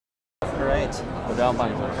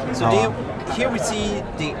right. So here we see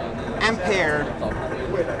the Ampere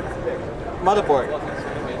motherboard.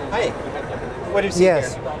 Hi. What do you see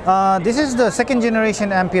Yes. here? This is the second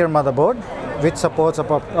generation Ampere motherboard, which supports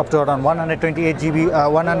up to around 128 GB,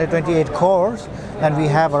 128 cores, and we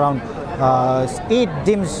have around 8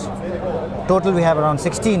 DIMMs. Total, we have around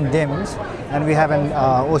 16 DIMMs, and we have an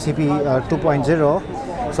OCP 2.0.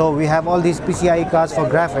 So we have all these PCIe cards for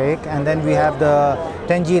graphic, and then we have the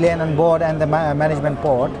 10G lane on board and the management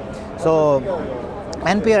port. So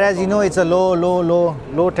Ampere, as you know, it's a low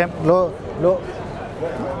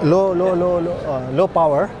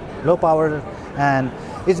power, and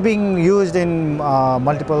it's being used in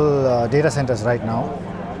multiple data centers right now.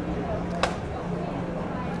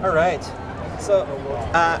 All right. So,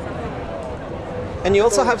 and you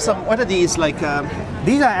also have some. What are these like?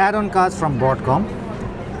 These are add-on cards from Broadcom.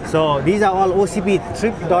 So these are all OCP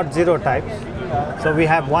 3.0 types. So we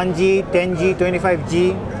have 1G, 10G,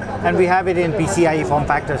 25G, and we have it in PCIe form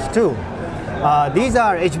factors too. These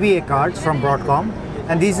are HBA cards from Broadcom,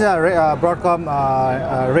 and these are Broadcom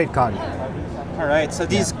RAID card. All right, so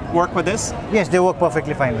these work with this? Yes, they work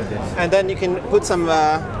perfectly fine with this. And then you can put some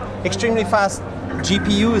extremely fast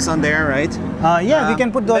GPUs on there, right? Yeah, we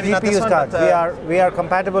can put those GPUs cards. We are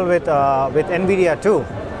compatible with Nvidia too.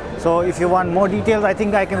 So if you want more details, I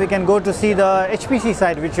think we can go to see the HPC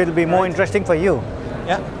side, which will be more interesting for you.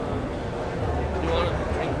 Yeah.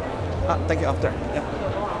 Thank you. After. Yeah.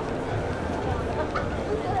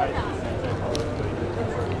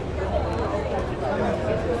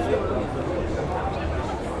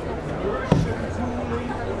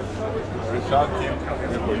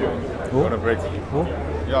 You want a break?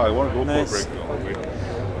 Yeah, I want to go for a break.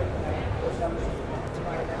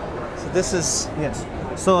 So this is yes.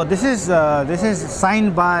 So this is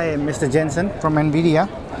signed by Mr. Jensen from Nvidia.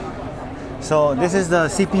 So this is the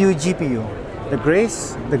CPU GPU, the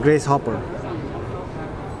Grace Hopper,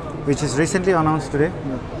 which is recently announced today.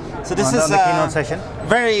 So this is the keynote session.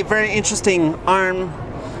 Very interesting ARM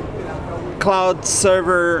cloud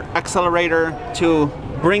server accelerator to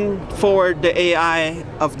bring forward the AI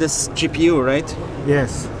of this GPU, right?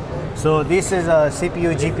 Yes. So this is a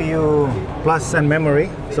CPU GPU plus and memory.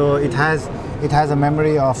 So it has a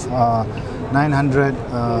memory of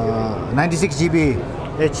 96 GB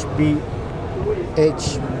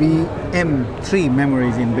HBM3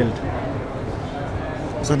 memories inbuilt.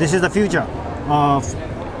 So this is the future of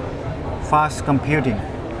fast computing.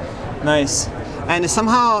 Nice. And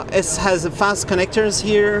somehow it has fast connectors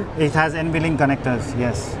here. It has NVLink connectors,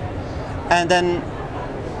 yes. And then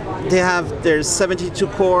there's 72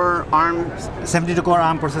 core ARM. 72 core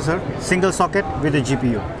ARM processor, single socket with a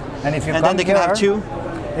GPU. And if you then they can have two?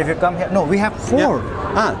 If you come here, no, we have 4.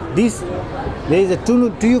 Yeah. There is a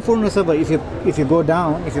 2U4 server. If you go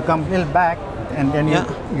down, if you come a little back, and then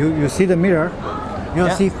you see the mirror, you'll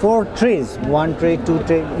see 4 trays. 1 tray, 2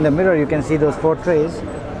 tray. In the mirror, you can see those 4 trays.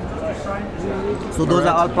 So those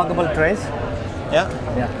are all pluggable trays. Yeah.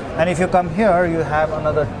 And if you come here, you have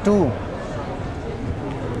another 2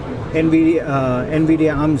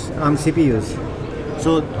 Nvidia ARM CPUs.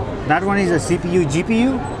 So that one is a CPU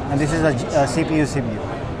GPU, and this is a CPU CPU.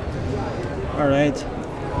 All right.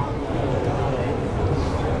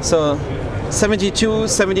 So 72.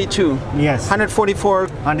 Yes. 144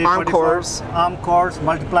 ARM cores. ARM cores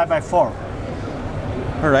multiplied by 4.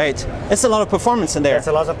 All right. It's a lot of performance in there. It's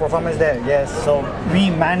a lot of performance there, yes. So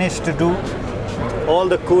we managed to do all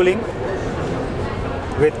the cooling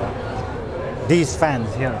with these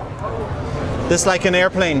fans here. This like an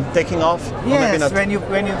airplane taking off. Yes. When you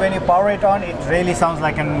power it on, it really sounds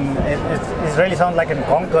like it really sounds like a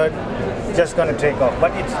Concorde just going to take off.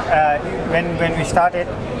 But it's when we start it,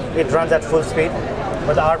 it runs at full speed.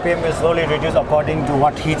 But the RPM will slowly reduce according to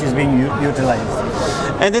what heat is being utilized.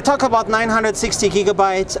 And they talk about 960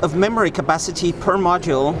 gigabytes of memory capacity per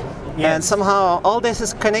module. Yes. And somehow all this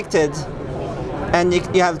is connected, and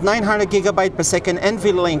you have 900 gigabyte per second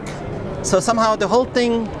NVLink. So somehow the whole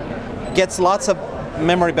thing gets lots of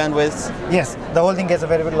memory bandwidth. Yes, the whole thing gets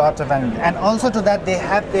lots of bandwidth. And also to that, they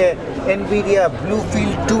have the Nvidia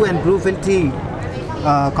Bluefield 2 and Bluefield 3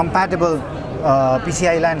 compatible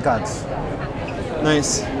PCIe LAN cards.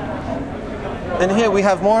 Nice. And here we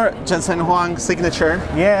have more Jensen Huang signature.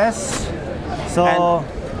 Yes. So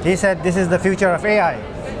he said this is the future of AI.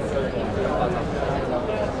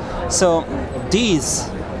 So these,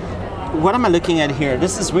 what am I looking at here?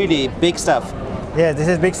 This is really big stuff. Yeah, this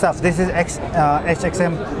is big stuff. This is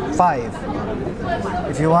HXM5.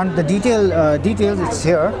 If you want the details, it's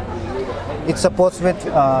here. It supports with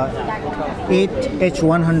 8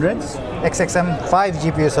 H100s, XXM5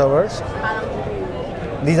 GPU servers.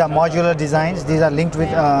 These are modular designs. These are linked with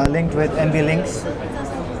NVLinks.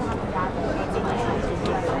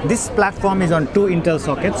 This platform is on 2 Intel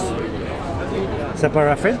sockets,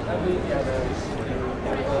 separate.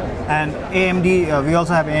 And AMD, we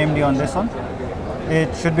also have AMD on this one.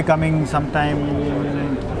 It should be coming sometime.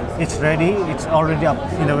 It's ready. It's already up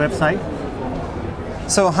in the website.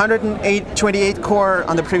 So 128 core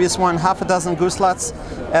on the previous one, half a dozen GPU slots.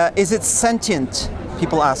 Is it sentient?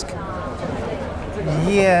 People ask.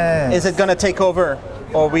 Yeah. Is it going to take over,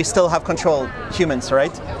 or we still have control, humans,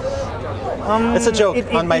 right? It's a joke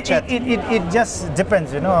on my chat. It just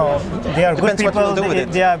depends, you know. They are good people.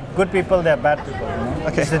 They are good people. They are bad people. You know?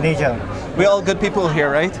 Okay. It's the nature. We're all good people here,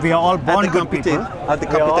 right? We are all born good people. At the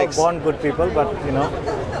we are all Computex. born good people, but you know.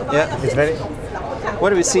 Yeah. It's very. What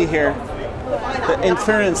do we see here? The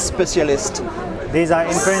inference specialist. These are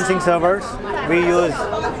inferencing servers. We use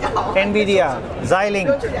Nvidia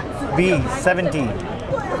Xilinx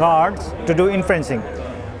V70 cards to do inferencing.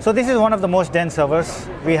 So this is one of the most dense servers.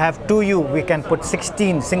 We have 2U. We can put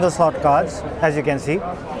 16 single slot cards, as you can see.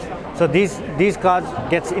 So these cards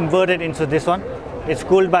gets inverted into this one. It's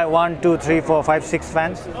cooled by 1, 2, 3, 4, 5, 6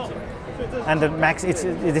 fans. And the max, this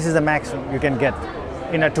is the max you can get.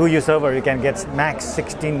 In a 2U server, you can get max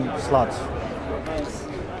 16 slots.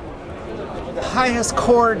 Highest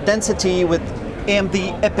core density with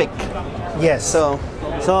AMD EPIC. Yes. So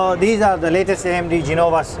these are the latest AMD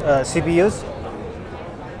Genova CPUs.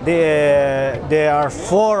 There are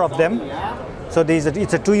 4 of them. So it's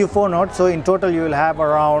a 2U4 node. So in total, you will have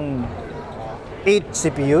around 8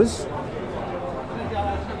 CPUs.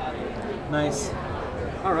 Nice.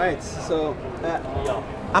 All right. So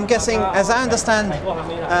I'm guessing, as I understand,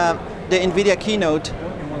 the Nvidia keynote,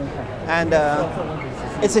 and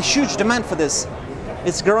it's a huge demand for this.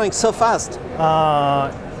 It's growing so fast.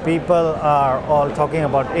 People are all talking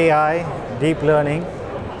about AI, deep learning,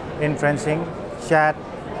 inferencing, chat,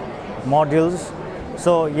 modules.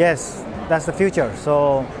 So yes, that's the future.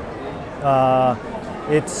 So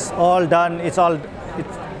it's all done.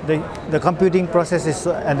 The computing process is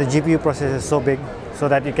and the GPU process is so big, so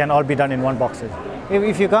that it can all be done in one box.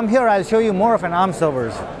 If you come here, I'll show you more of an ARM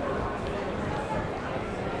servers.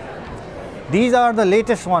 These are the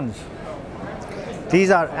latest ones. These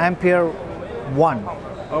are AmpereOne.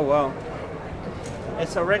 Oh wow!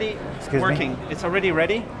 It's already working. It's already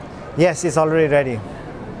ready. Yes, it's already ready.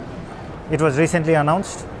 It was recently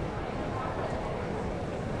announced.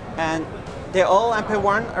 And they're all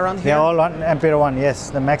AmpereOne around here? They're all on AmpereOne, yes.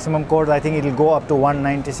 The maximum cores, I think it will go up to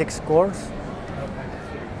 196 cores.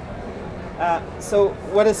 So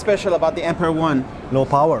what is special about the AmpereOne? Low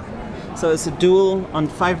power. So it's a dual on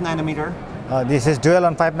 5 nanometer. This is dual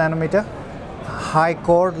on 5 nanometer. High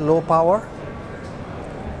core, low power.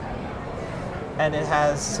 And it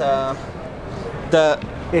has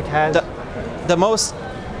the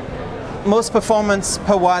most performance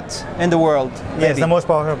per watt in the world. Yes, maybe. the most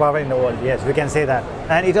powerful power in the world. Yes, we can say that.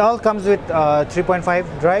 And it all comes with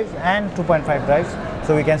 3.5 drives and 2.5 drives.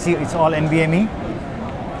 So we can see it's all NVMe.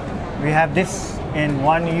 We have this in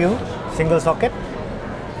 1U single socket.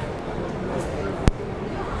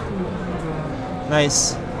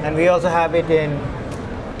 Nice. And we also have it in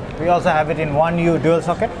 1U dual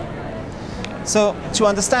socket. So to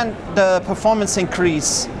understand the performance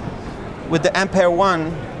increase with the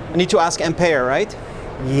AmpereOne, we need to ask Ampere, right?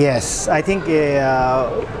 Yes, I think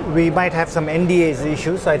we might have some NDAs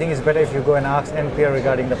issues. So I think it's better if you go and ask Ampere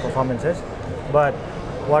regarding the performances. But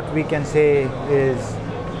what we can say is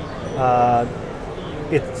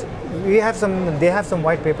they have some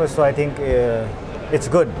white papers, so I think it's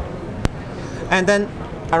good. And then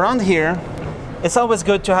around here, it's always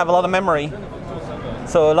good to have a lot of memory.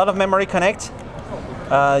 So a lot of memory connect.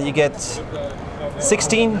 You get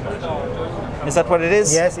 16. Is that what it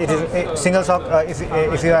is? Yes, it is single socket.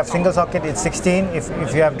 If you have single socket, it's 16.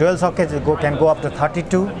 If you have dual sockets, it can go up to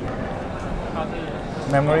 32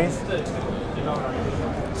 memories.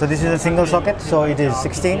 So this is a single socket, so it is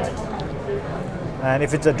 16. And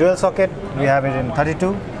if it's a dual socket, we have it in 32.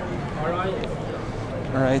 All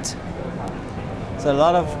right. So a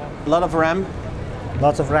lot of RAM.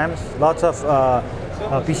 Lots of RAMs, lots of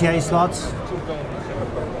PCIe slots.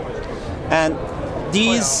 And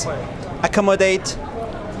these accommodate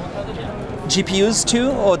GPUs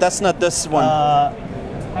too, or that's not this one?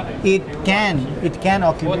 It can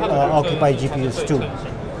occupy GPUs too,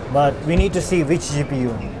 but we need to see which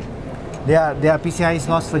GPU. There are PCIe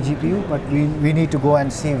slots for GPU, but we need to go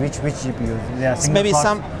and see which GPUs. There are single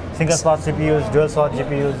slot CPUs, dual slot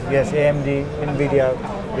GPUs. Yes, AMD, Nvidia.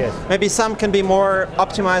 Yes. Maybe some can be more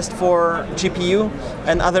optimized for GPU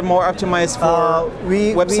and other more optimized for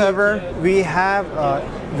web server. We have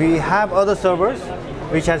we have other servers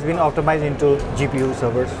which has been optimized into GPU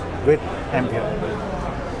servers with Ampere.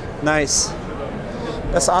 Nice.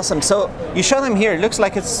 That's awesome. So you show them here. It looks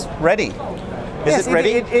like it's ready. Is it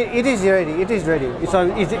ready? It is ready. It is ready.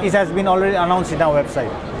 It has been already announced in our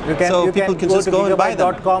website. You people can go just to go and buy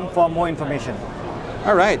them. Gigabyte.com for more information.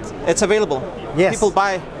 All right. It's available. Yes. People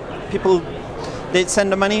buy. People, they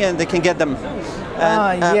send the money and they can get them.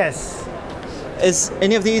 And, yes. Is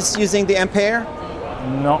any of these using the Ampere?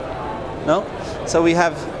 No. No. So we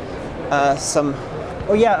have some.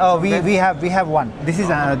 Oh yeah. We have one. This is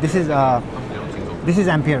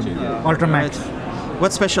Ampere Ultra Max. Right.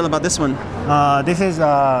 What's special about this one? This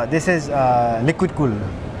is liquid cool.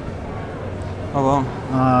 Oh wow.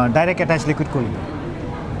 Direct attached liquid cooling.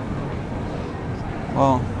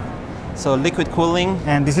 Wow. So liquid cooling.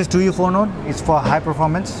 And this is 2U4 node. It's for high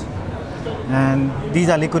performance. And these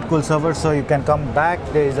are liquid cooled servers, so you can come back.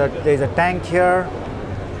 There is a tank here.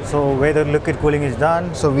 So where the liquid cooling is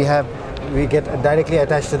done. So we get directly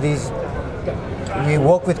attached to these. We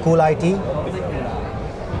work with Cool IT.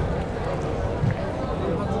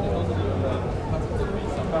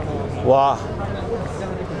 Wow.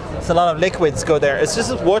 It's a lot of liquids go there. Is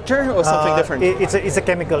this water or something different? It's a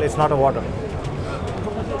chemical. It's not a water.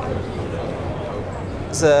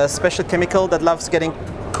 It's a special chemical that loves getting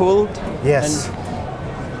cooled. Yes. And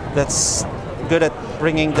that's good at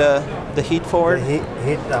bringing the heat forward. The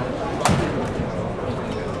heat down.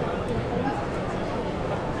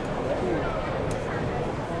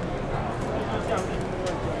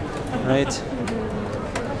 Right.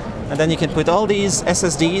 And then you can put all these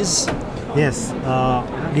SSDs. Yes.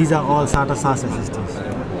 These are all SATA SAS SSDs.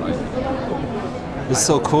 It's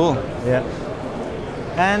so cool. Yeah.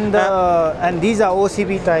 And these are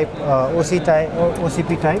OCP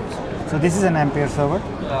types. So this is an Ampere server.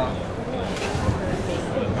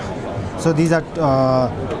 So these are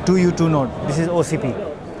 2U2 node. This is OCP,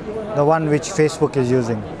 the one which Facebook is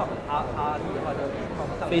using.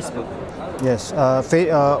 Facebook. Yes,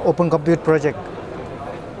 Open Compute Project.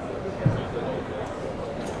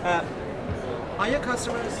 Are your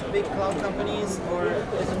customers big cloud companies or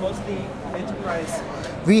is it mostly enterprise?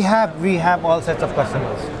 We have all sets of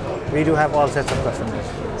customers. We do have all sets of customers.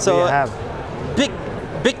 So we have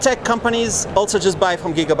big tech companies also just buy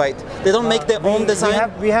from Gigabyte. They don't make their own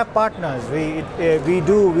design. We have partners. We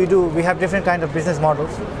have different kind of business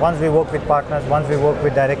models. Once we work with partners, once we work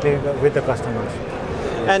with directly with the customers.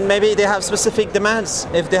 And maybe they have specific demands.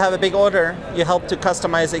 If they have a big order, you help to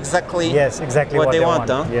customize exactly what they want.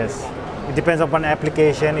 Huh? Yes. It depends upon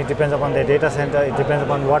application, it depends upon their data center, it depends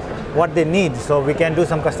upon what they need. So we can do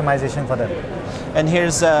some customization for them. And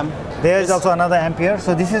here's there is also another Ampere.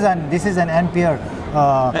 So this is an Ampere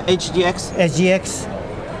HGX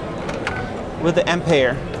with the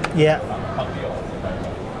Ampere. Yeah.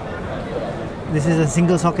 This is a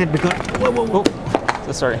single socket because whoa.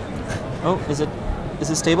 So sorry. Oh, is it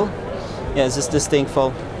stable? Yeah, is this thing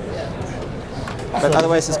full? But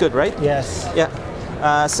otherwise it's good, right? Yes. Yeah.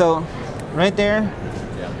 So right there,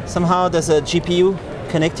 somehow there's a GPU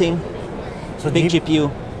connecting. So big GPU.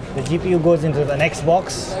 The GPU goes into the next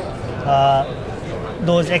box.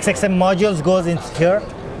 Those XXM modules goes in here.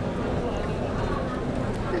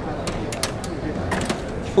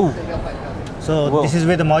 Ooh. So whoa. This is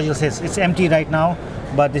where the module sits. It's empty right now,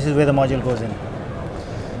 but this is where the module goes in.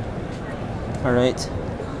 All right.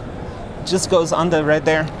 Just goes under right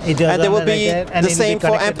there. It does. And there will be the same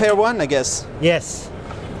for AmpereOne, I guess. Yes.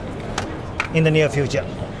 In the near future.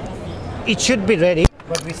 It should be ready,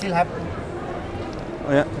 but we still have.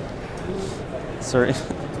 Oh yeah. Sorry.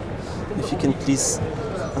 If you can please,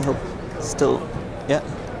 I hope still, yeah,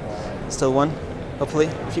 still one. Hopefully,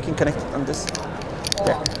 if you can connect on this.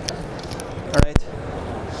 There. All right.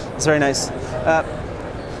 It's very nice.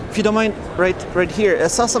 If you don't mind, right here, I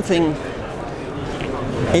saw something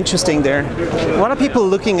interesting there. What are people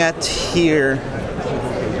looking at here?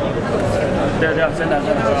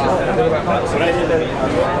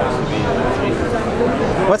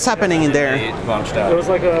 What's happening in there? It was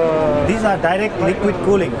like these are direct liquid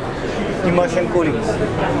cooling, immersion coolings.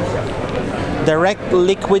 Direct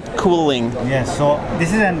liquid cooling. Yes. So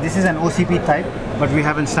this is an OCP type, but we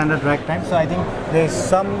have in standard rack type. So I think there's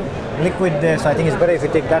some liquid there. So I think it's better if you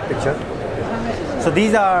take that picture. So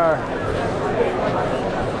these are.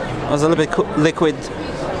 There's a little bit liquid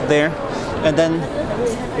there, and then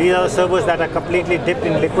these are servers that are completely dipped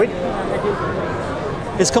in liquid.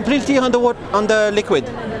 It's completely on the liquid.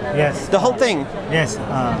 Yes. The whole thing. Yes.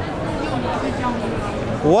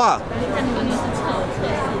 Wow.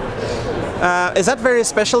 Is that very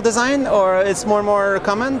special design, or it's more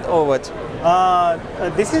common, or what?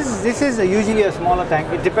 This is usually a smaller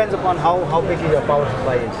tank. It depends upon how big your power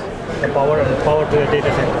supply is, the power to the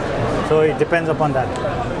data center. So it depends upon that,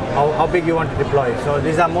 how big you want to deploy. So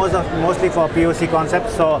these are mostly for POC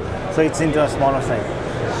concepts. So it's into a smaller size.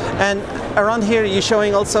 And around here, you're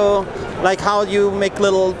showing also like how you make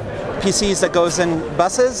little PCs that goes in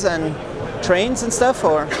buses and trains and stuff,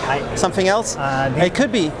 or something else. It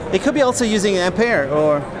could be also using Ampere,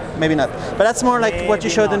 or maybe not. But that's more like what you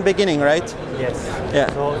showed in the beginning, right? Yes.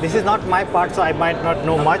 Yeah. So this is not my part, so I might not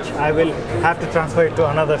know much. I will have to transfer it to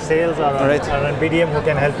another sales or an BDM who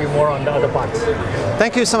can help you more on the other parts.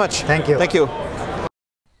 Thank you so much. Thank you. Thank you.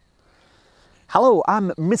 Hello,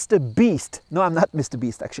 I'm Mr. Beast. No, I'm not Mr.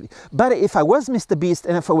 Beast actually. But if I was Mr. Beast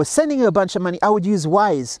and if I was sending you a bunch of money, I would use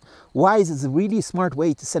Wise. Wise is a really smart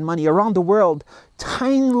way to send money around the world.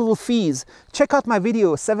 Tiny little fees. Check out my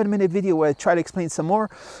video, a 7-minute video where I try to explain some more.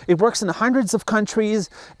 It works in hundreds of countries.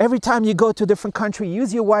 Every time you go to a different country,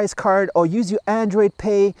 use your Wise card or use your Android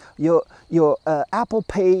Pay, your Apple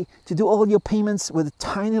Pay to do all your payments with a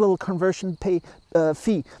tiny little conversion fee.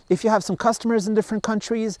 If you have some customers in different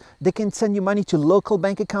countries, they can send you money to local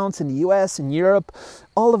bank accounts in the US, in Europe,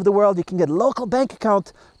 all over the world. You can get local bank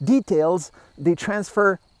account details. They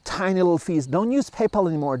transfer tiny little fees. Don't use PayPal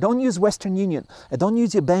anymore. Don't use Western Union. Don't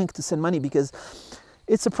use your bank to send money, because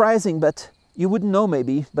it's surprising, but you wouldn't know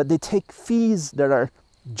maybe, but they take fees that are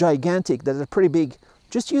gigantic, that are pretty big.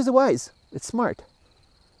 Just use the Wise. It's smart.